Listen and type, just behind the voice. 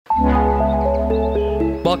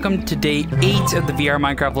welcome to day 8 of the VR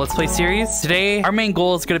Minecraft Let's Play series. Today, our main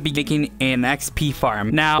goal is going to be making an XP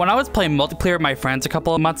farm. Now, when I was playing multiplayer with my friends a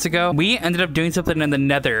couple of months ago, we ended up doing something in the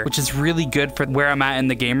nether, which is really good for where I'm at in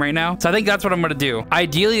the game right now. So I think that's what I'm going to do.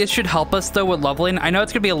 Ideally, this should help us though with leveling. I know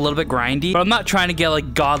it's going to be a little bit grindy, but I'm not trying to get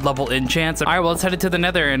like god level enchants. All right, well, let's head into the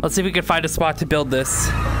nether and let's see if we can find a spot to build this.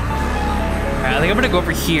 I think I'm gonna go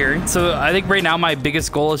over here. So I think right now my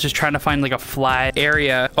biggest goal is just trying to find like a flat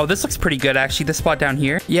area. Oh, this looks pretty good actually. This spot down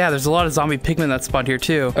here. Yeah, there's a lot of zombie pigmen that spawned here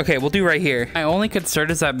too. Okay, we'll do right here. My only concern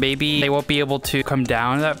is that maybe they won't be able to come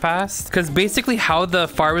down that fast. Because basically how the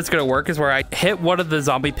farm is gonna work is where I hit one of the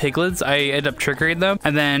zombie piglets, I end up triggering them,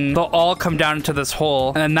 and then they'll all come down into this hole.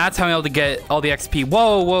 And then that's how I'm able to get all the XP.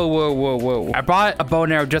 Whoa, whoa, whoa, whoa, whoa. I brought a bow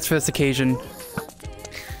and arrow just for this occasion.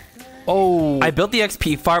 Oh, I built the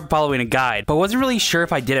XP farm following a guide, but wasn't really sure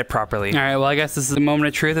if I did it properly. All right, well, I guess this is a moment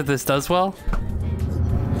of truth if this does well.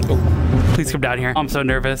 Oh, please come down here. I'm so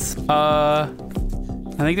nervous. I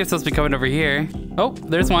think they're supposed to be coming over here. Oh,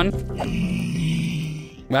 there's one.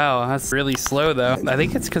 Wow, that's really slow though. I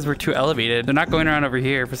think it's because we're too elevated. They're not going around over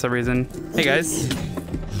here for some reason. Hey guys.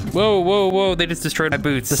 Whoa, whoa, whoa, they just destroyed my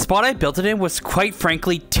boots. The spot I built it in was quite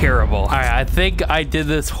frankly terrible. All right, I think I did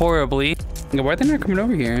this horribly. Why are they not coming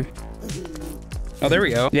over here? Oh, there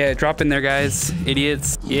we go. Yeah, drop in there, guys.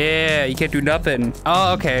 Idiots. Yeah, you can't do nothing.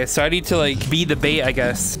 Oh, okay. So I need to, like, be the bait, I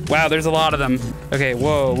guess. Wow, there's a lot of them. Okay,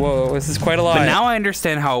 whoa, whoa. This is quite a lot. But now I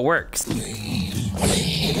understand how it works.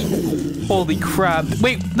 Holy crap.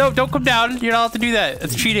 Wait, no, don't come down. You're not allowed to do that.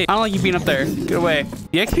 It's cheating. I don't like you being up there. Get away.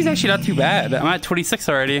 The XP's actually not too bad. I'm at 26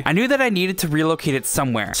 already. I knew that I needed to relocate it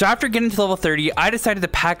somewhere. So after getting to level 30, I decided to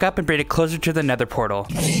pack up and bring it closer to the nether portal.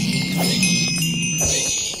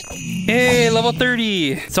 Hey, level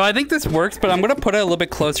 30. So I think this works, but I'm gonna put it a little bit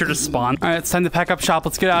closer to spawn. All right, it's time to pack up shop.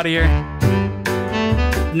 Let's get out of here.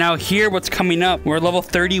 Now here, what's coming up? We're level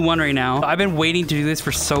 31 right now. I've been waiting to do this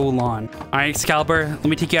for so long. All right, Excalibur, let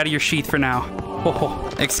me take you out of your sheath for now. Oh,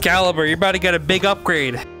 Excalibur, you're about to get a big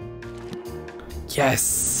upgrade.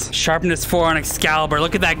 Yes. Sharpness 4 on Excalibur.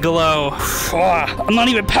 Look at that glow. Oh, I'm not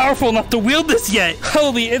even powerful enough to wield this yet.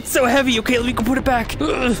 Holy, it's so heavy. Okay, let me go put it back.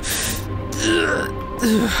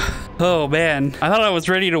 Oh man, I thought I was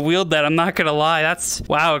ready to wield that. I'm not gonna lie. That's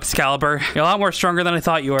wow, Excalibur. You're a lot more stronger than I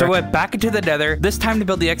thought you were. So I went back into the nether, this time to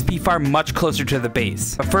build the XP farm much closer to the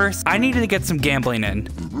base. But first, I needed to get some gambling in.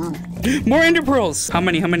 More ender pearls. How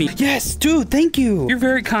many? How many? Yes, dude, thank you. You're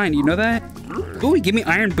very kind. You know that? Oh, he gave me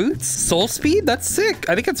iron boots. Soul speed? That's sick.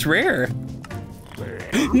 I think it's rare.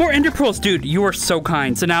 More ender pearls, dude. You are so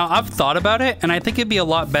kind. So now I've thought about it, and I think it'd be a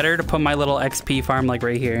lot better to put my little XP farm like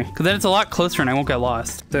right here, because then it's a lot closer and I won't get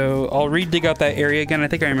lost. So I'll re-dig out that area again. I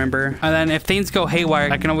think I remember. And then if things go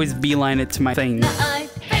haywire, I can always beeline it to my thing. All right,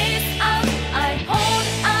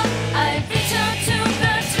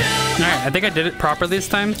 I think I did it properly this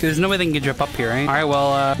time. There's no way they can jump up here, right? All right,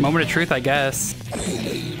 well, moment of truth, I guess.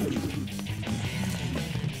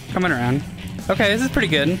 Coming around. Okay, this is pretty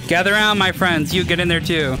good. Gather around, my friends. You get in there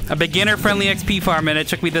too. A beginner-friendly XP farm, and it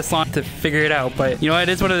took me this long to figure it out. But you know what? It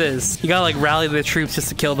is what it is. You gotta like rally the troops just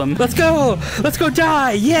to kill them. Let's go! Let's go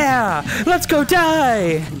die! Yeah! Let's go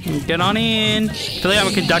die! Get on in. I feel like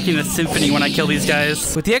I'm conducting a symphony when I kill these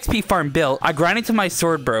guys. With the XP farm built, I grinded till my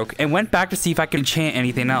sword broke and went back to see if I could enchant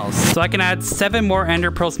anything else. So I can add 7 more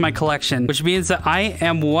ender pearls to my collection, which means that I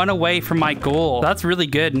am 1 away from my goal. That's really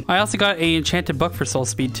good. I also got a enchanted book for soul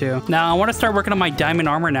speed too. Now I want to start working on my diamond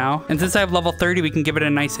armor now, and since I have level 30, we can give it a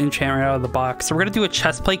nice enchant right out of the box. So we're gonna do a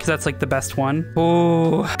chest plate because that's like the best one.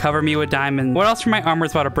 Oh, cover me with diamond. What else for my armor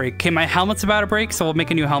is about to break? Okay, my helmet's about to break, so we'll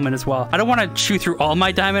make a new helmet as well. I don't want to chew through all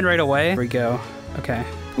my diamond right away. Here we go. Okay.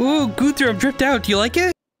 Ooh, Guthrie, I'm dripped out. Do you like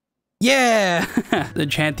it? Yeah.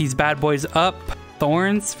 Enchant these bad boys up.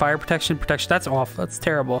 Thorns, fire protection, that's awful. That's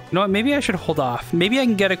terrible. You know what? Maybe I should hold off. Maybe I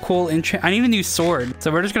can get a cool enchant. I need a new sword.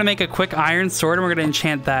 So we're just gonna make a quick iron sword and we're gonna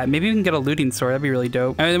enchant that. Maybe we can get a looting sword. That'd be really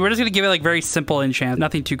dope. I mean, we're just gonna give it like very simple enchant.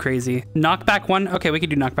 Nothing too crazy. Knockback 1. Okay, we can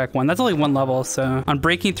do knockback 1. That's only 1 level. So on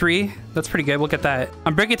breaking 3, that's pretty good. We'll get that.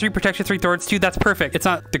 On breaking 3, protection 3, thorns 2. That's perfect. It's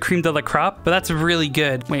not the cream de la crop, but that's really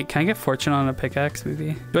good. Wait, can I get fortune on a pickaxe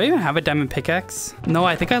maybe? Do I even have a diamond pickaxe? No,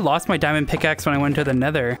 I think I lost my diamond pickaxe when I went to the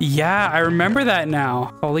nether. Yeah, I remember that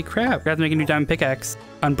now. Holy crap. I have to make a new diamond pickaxe.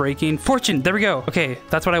 Unbreaking. Fortune. There we go. Okay,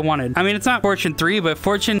 that's what I wanted. I mean, it's not fortune 3, but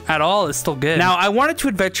fortune at all is still good. Now, I wanted to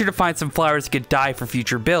adventure to find some flowers that could dye for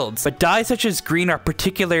future builds, but dyes such as green are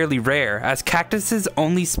particularly rare, as cactuses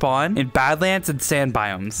only spawn in badlands and sand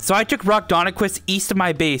biomes. So I took rock Donaquist east of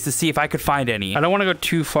my base to see if I could find any. I don't want to go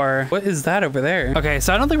too far. What is that over there? Okay,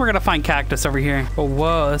 so I don't think we're gonna find cactus over here. Oh,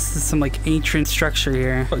 whoa, this is some like ancient structure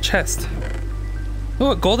here. Oh, chest. Oh,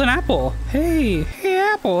 a golden apple. Hey, hey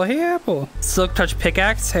apple, hey apple. Silk touch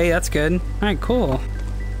pickaxe. Hey, that's good. All right, cool.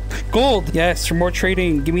 Gold. Yes, for more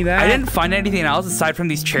trading. Give me that. I didn't find anything else aside from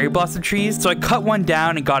these cherry blossom trees, so I cut one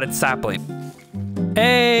down and got its sapling.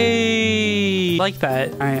 Hey, like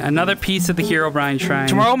that. All right, another piece of the Herobrine Shrine.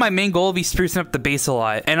 Tomorrow, my main goal will be sprucing up the base a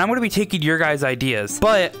lot, and I'm going to be taking your guys' ideas,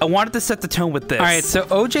 but I wanted to set the tone with this. All right, so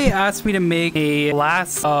OJ asked me to make a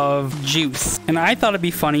glass of juice, and I thought it'd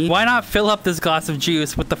be funny. Why not fill up this glass of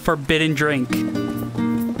juice with the forbidden drink?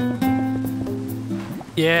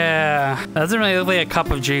 Yeah, that doesn't really look like a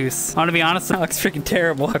cup of juice. I want to be honest, that looks freaking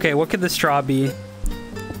terrible. Okay, what could the straw be?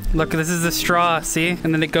 Look, this is the straw, see?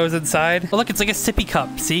 And then it goes inside. Oh, look, it's like a sippy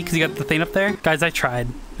cup, see? Because you got the thing up there. Guys, I tried.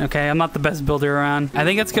 Okay, I'm not the best builder around. I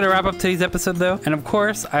think that's going to wrap up today's episode, though. And of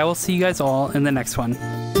course, I will see you guys all in the next one.